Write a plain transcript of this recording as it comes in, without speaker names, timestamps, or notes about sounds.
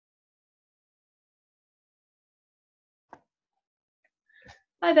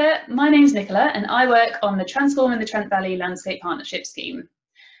Hi there, my name's Nicola and I work on the Transform in the Trent Valley Landscape Partnership Scheme.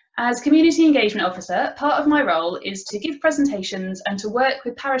 As Community Engagement Officer, part of my role is to give presentations and to work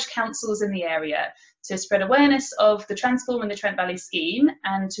with parish councils in the area to spread awareness of the Transform in the Trent Valley scheme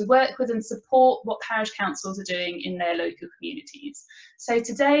and to work with and support what parish councils are doing in their local communities. So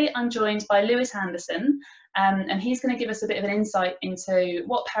today I'm joined by Lewis Anderson, and he's going to give us a bit of an insight into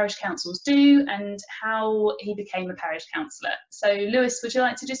what parish councils do and how he became a parish councillor. So Lewis, would you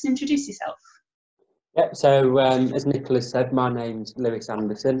like to just introduce yourself? Yep, so as Nicholas said, my name's Lewis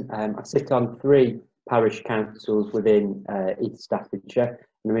Anderson. I sit on 3 parish councils within East Staffordshire,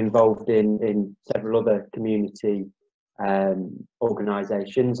 and I'm involved in several other community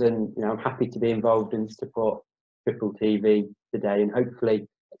organisations, and I'm happy to be involved and support Triple TV today and hopefully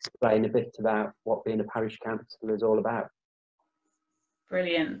explain a bit about what being a parish councillor is all about.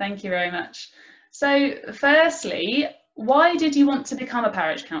 Brilliant, thank you very much. So firstly, why did you want to become a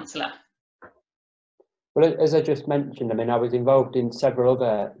parish councillor? Well, as I just mentioned, I was involved in several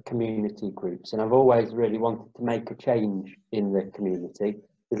other community groups, and I've always really wanted to make a change in the community.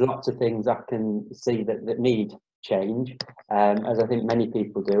 There's lots of things I can see that need change, as I think many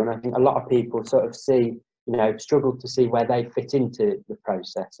people do, and I think a lot of people sort of see, struggle to see where they fit into the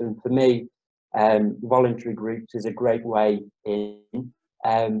process. And for me, voluntary groups is a great way in.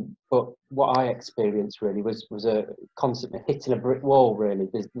 But what I experienced really was a constantly hitting a brick wall. Really,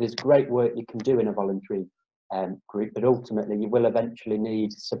 there's great work you can do in a voluntary group, but ultimately you will eventually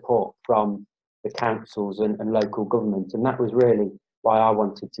need support from the councils and local government, and that was really why I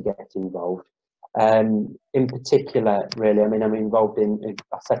wanted to get involved. In particular, really, I'm involved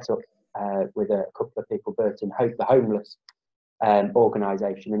I set up with a couple of people, Burton, Hope the Homeless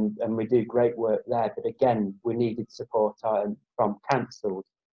organisation, and we do great work there, but again we needed support from councils.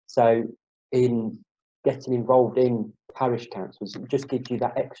 So in getting involved in parish councils, it just gives you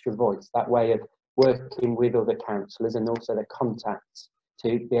that extra voice, that way of working with other councillors and also the contacts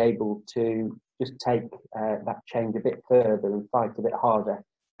to be able to just take that change a bit further and fight a bit harder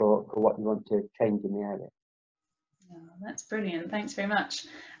for what you want to change in the area. Oh, that's brilliant, thanks very much.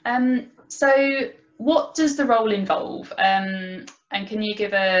 So what does the role involve? And can you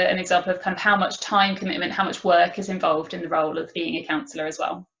give an example of kind of how much time commitment, how much work is involved in the role of being a councillor as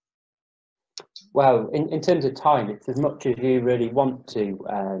well? Well, in terms of time, it's as much as you really want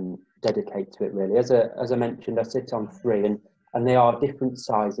to dedicate to it, really. As I mentioned, I sit on 3, and they are different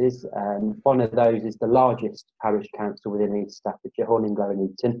sizes. One of those is the largest parish council within East Staffordshire, Horninglow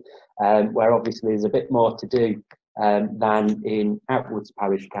and Eton, where obviously there's a bit more to do than in Outwards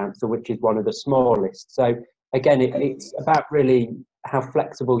Parish Council, which is one of the smallest. So again, it's about really how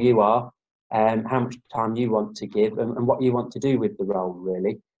flexible you are, how much time you want to give, and what you want to do with the role,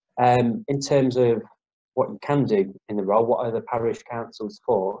 really. In terms of what you can do in the role, what are the parish councils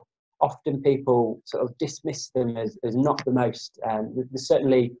for? Often people sort of dismiss them as not the most, there's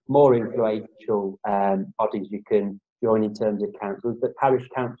certainly more influential bodies you can join in terms of councils, but parish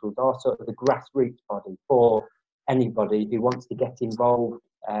councils are sort of the grassroots body for anybody who wants to get involved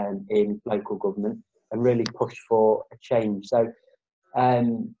in local government and really push for a change. So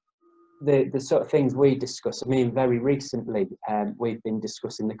the sort of things we discuss, very recently we've been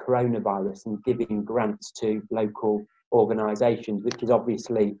discussing the coronavirus and giving grants to local organisations, which is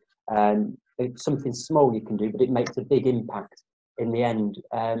obviously it's something small you can do, but it makes a big impact in the end.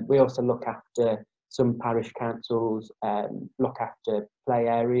 We also look after some parish councils, look after play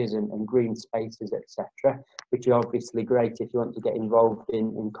areas and green spaces, etc., which are obviously great if you want to get involved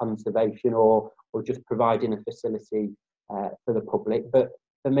in conservation or just providing a facility for the public. But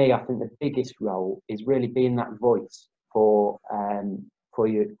for me, I think the biggest role is really being that voice for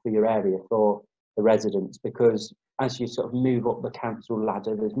your area, for the residents, because as you sort of move up the council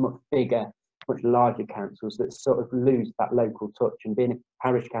ladder, there's much bigger, much larger councils that sort of lose that local touch. And being a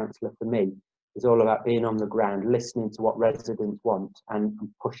parish councillor for me is all about being on the ground, listening to what residents want and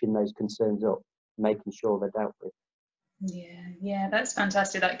pushing those concerns up, making sure they're dealt with. Yeah, that's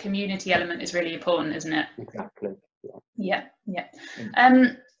fantastic. That community element is really important, isn't it? Exactly. Yeah.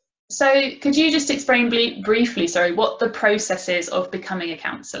 So could you just explain briefly, what the process is of becoming a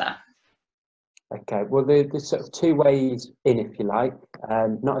councillor? Okay, well, there's sort of 2 ways in, if you like,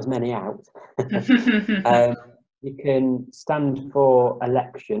 not as many out. You can stand for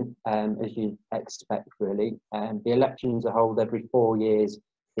election, as you expect, really. The elections are held every 4 years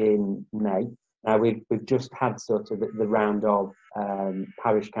in May. Now, we've just had sort of the round of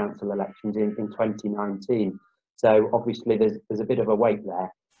parish council elections in 2019. So obviously there's a bit of a wait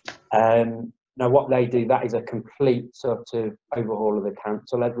there. Now, what they do, that is a complete sort of overhaul of the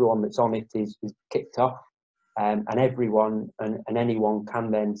council. Everyone that's on it is kicked off. and everyone and anyone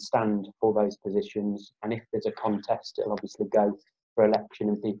can then stand for those positions, and if there's a contest, it'll obviously go for election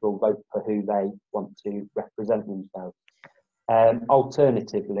and people vote for who they want to represent themselves.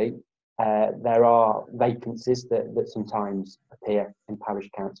 Alternatively, there are vacancies that sometimes appear in parish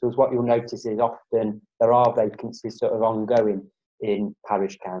councils. What you'll notice is often there are vacancies sort of ongoing in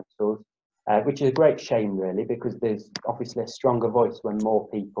parish councils, which is a great shame really, because there's obviously a stronger voice when more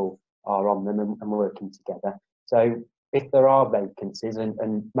people are on them and working together. So if there are vacancies,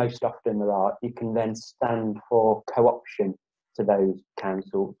 and most often there are, you can then stand for co-option to those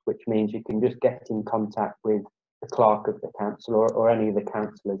councils, which means you can just get in contact with the clerk of the council or any of the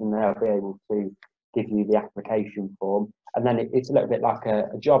councillors, and they'll be able to give you the application form. And then it's a little bit like a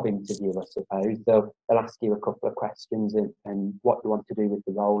job interview, I suppose. They'll ask you a couple of questions and what you want to do with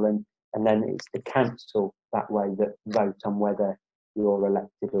the role, and then it's the council that way that vote on whether you're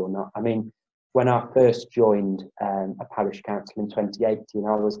elected or not. I mean, when I first joined a parish council in 2018,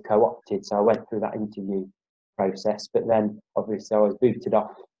 I was co-opted, so I went through that interview process, but then obviously I was booted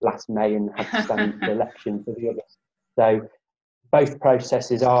off last May and had to stand for election for the others. So both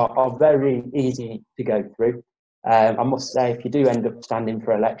processes are very easy to go through. I must say, if you do end up standing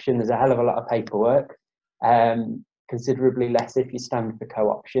for election, there's a hell of a lot of paperwork, considerably less if you stand for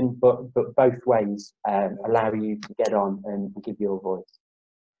co-option, but both ways allow you to get on and give your voice.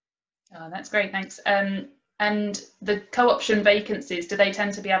 Oh, that's great, thanks. And the co-option vacancies, do they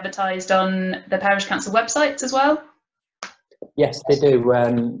tend to be advertised on the parish council websites as well? Yes, they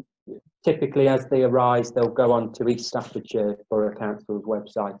do. Typically, as they arise, they'll go on to East Staffordshire for a council's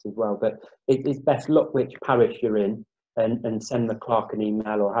website as well. But it's best look which parish you're in and send the clerk an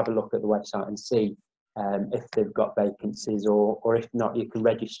email or have a look at the website and see if they've got vacancies, or if not, you can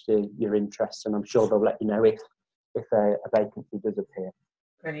register your interest, and I'm sure they'll let you know if a vacancy does appear.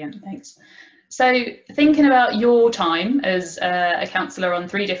 Brilliant, thanks. So thinking about your time as a councillor on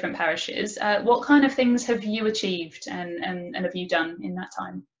 3 different parishes, what kind of things have you achieved and have you done in that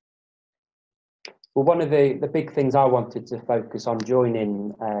time? Well, one of the big things I wanted to focus on joining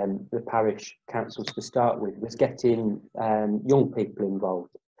the parish councils to start with was getting young people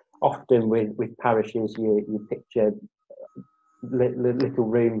involved. Often with parishes, you picture little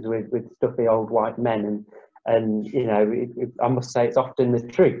rooms with stuffy old white men, and you know, I must say it's often the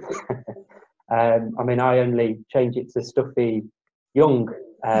truth. I mean, I only change it to stuffy young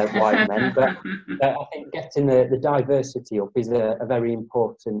white men, but I think getting the diversity up is a very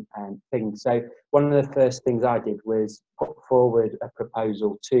important thing. So one of the first things I did was put forward a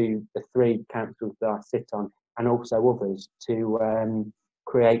proposal to the 3 councils that I sit on, and also others, to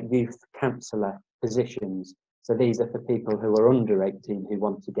create youth councillor positions. So these are for people who are under 18 who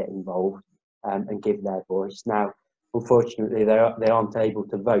want to get involved and give their voice. Now, unfortunately, they aren't able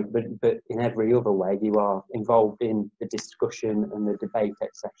to vote, but in every other way, you are involved in the discussion and the debate,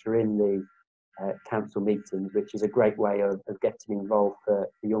 etc., in the council meetings, which is a great way of getting involved for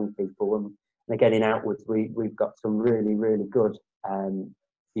young people. And again, in Outwards, we've got some really, really good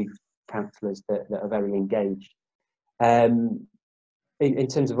youth councillors that are very engaged. In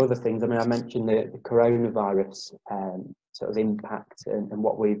terms of other things, I mean, I mentioned the coronavirus sort of impact and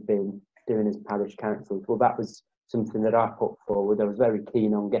what we've been doing as parish councils. Well, that was something that I put forward. I was very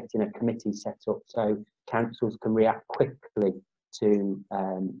keen on getting a committee set up so councils can react quickly to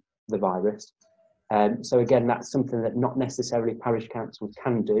the virus. So again, that's something that not necessarily parish councils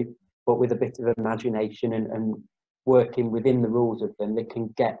can do, but with a bit of imagination and working within the rules of them, they can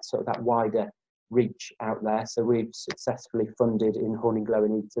get sort of that wider reach out there. So we've successfully funded in Horninglow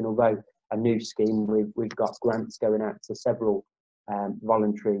and Eton, although a new scheme, we've got grants going out to several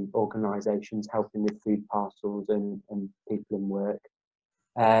voluntary organisations helping with food parcels and people in work.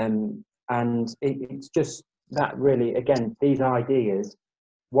 And it's just that really, again, these ideas,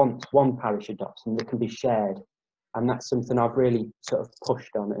 once one parish adopts them, they can be shared. And that's something I've really sort of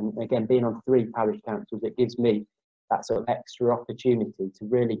pushed on. And again, being on 3 parish councils, it gives me that sort of extra opportunity to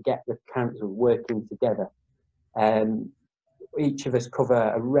really get the council working together. Each of us cover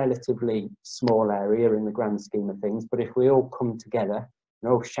a relatively small area in the grand scheme of things, but if we all come together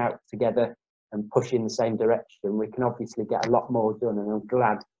and all shout together and push in the same direction, we can obviously get a lot more done. And I'm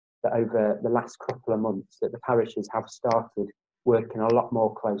glad that over the last couple of months that the parishes have started working a lot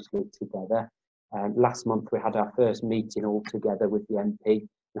more closely together. Last month we had our first meeting all together with the MP,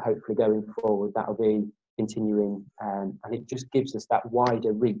 and hopefully going forward that'll be continuing, and it just gives us that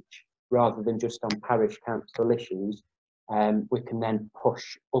wider reach rather than just on parish council issues. We can then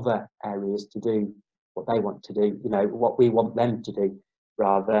push other areas to do what they want to do, you know, what we want them to do,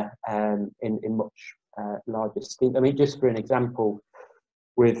 rather in much larger scheme. I mean, just for an example,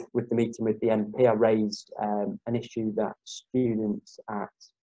 with the meeting with the MP, I raised an issue that students at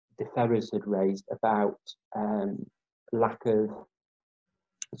De Ferrers had raised about lack of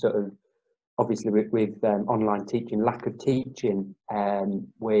sort of, obviously with online teaching, lack of teaching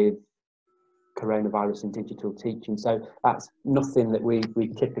with coronavirus and digital teaching. So that's nothing that we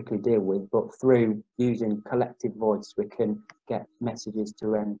typically deal with, but through using collective voice, we can get messages to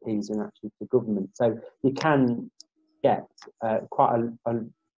MPs and actually to government. So you can get quite a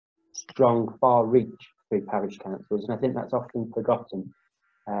strong, far reach through parish councils, and I think that's often forgotten,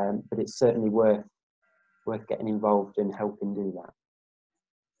 but it's certainly worth getting involved and helping do that.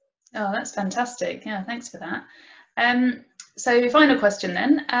 Oh, that's fantastic. Yeah, thanks for that. So final question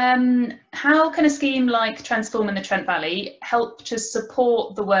then, how can a scheme like Transforming the Trent Valley help to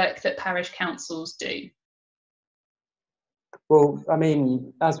support the work that parish councils do? Well, I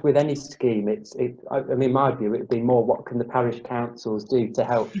mean, as with any scheme, I mean, my view, it would be more, what can the parish councils do to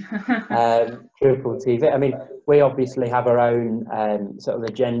help triple TV? I mean, we obviously have our own sort of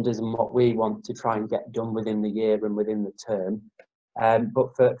agendas and what we want to try and get done within the year and within the term.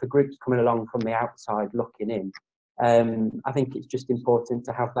 But for groups coming along from the outside looking in, I think it's just important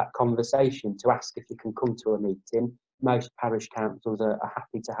to have that conversation, to ask if you can come to a meeting. Most parish councils are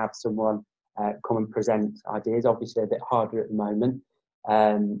happy to have someone come and present ideas. Obviously a bit harder at the moment,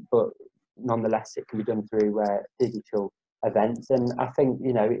 but nonetheless it can be done through digital events. And I think,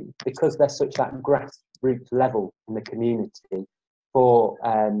 you know, because there's such that grassroots level in the community for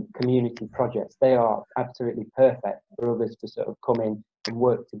community projects, they are absolutely perfect for others to sort of come in and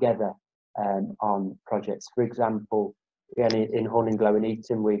work together on projects. For example, again, in Horninglow and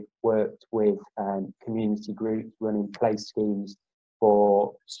Eton, we've worked with community groups running play schemes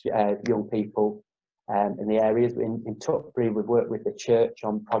for young people in the areas. In Tutbury, we've worked with the church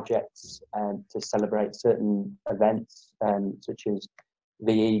on projects to celebrate certain events such as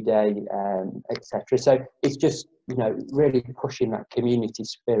VE Day, etc. So it's just, you know, really pushing that community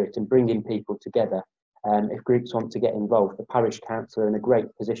spirit and bringing people together. If groups want to get involved, the parish council are in a great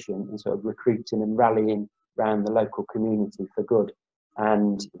position in sort of recruiting and rallying around the local community for good.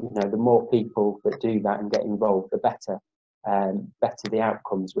 And, you know, the more people that do that and get involved, the better the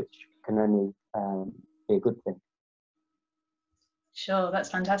outcomes, which can only be a good thing. Sure,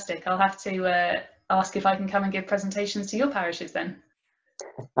 that's fantastic. I'll have to ask if I can come and give presentations to your parishes then.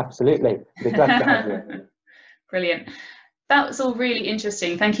 Absolutely, be glad to have you. Brilliant. That was all really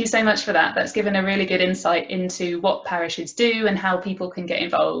interesting. Thank you so much for that. That's given a really good insight into what parishes do and how people can get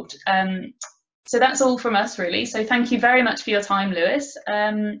involved. So that's all from us, really. So thank you very much for your time, Lewis.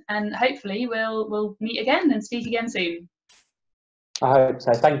 And hopefully we'll meet again and speak again soon. I hope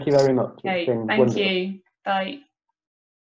so. Thank you very much. Okay, It's been thank wonderful. you. Bye.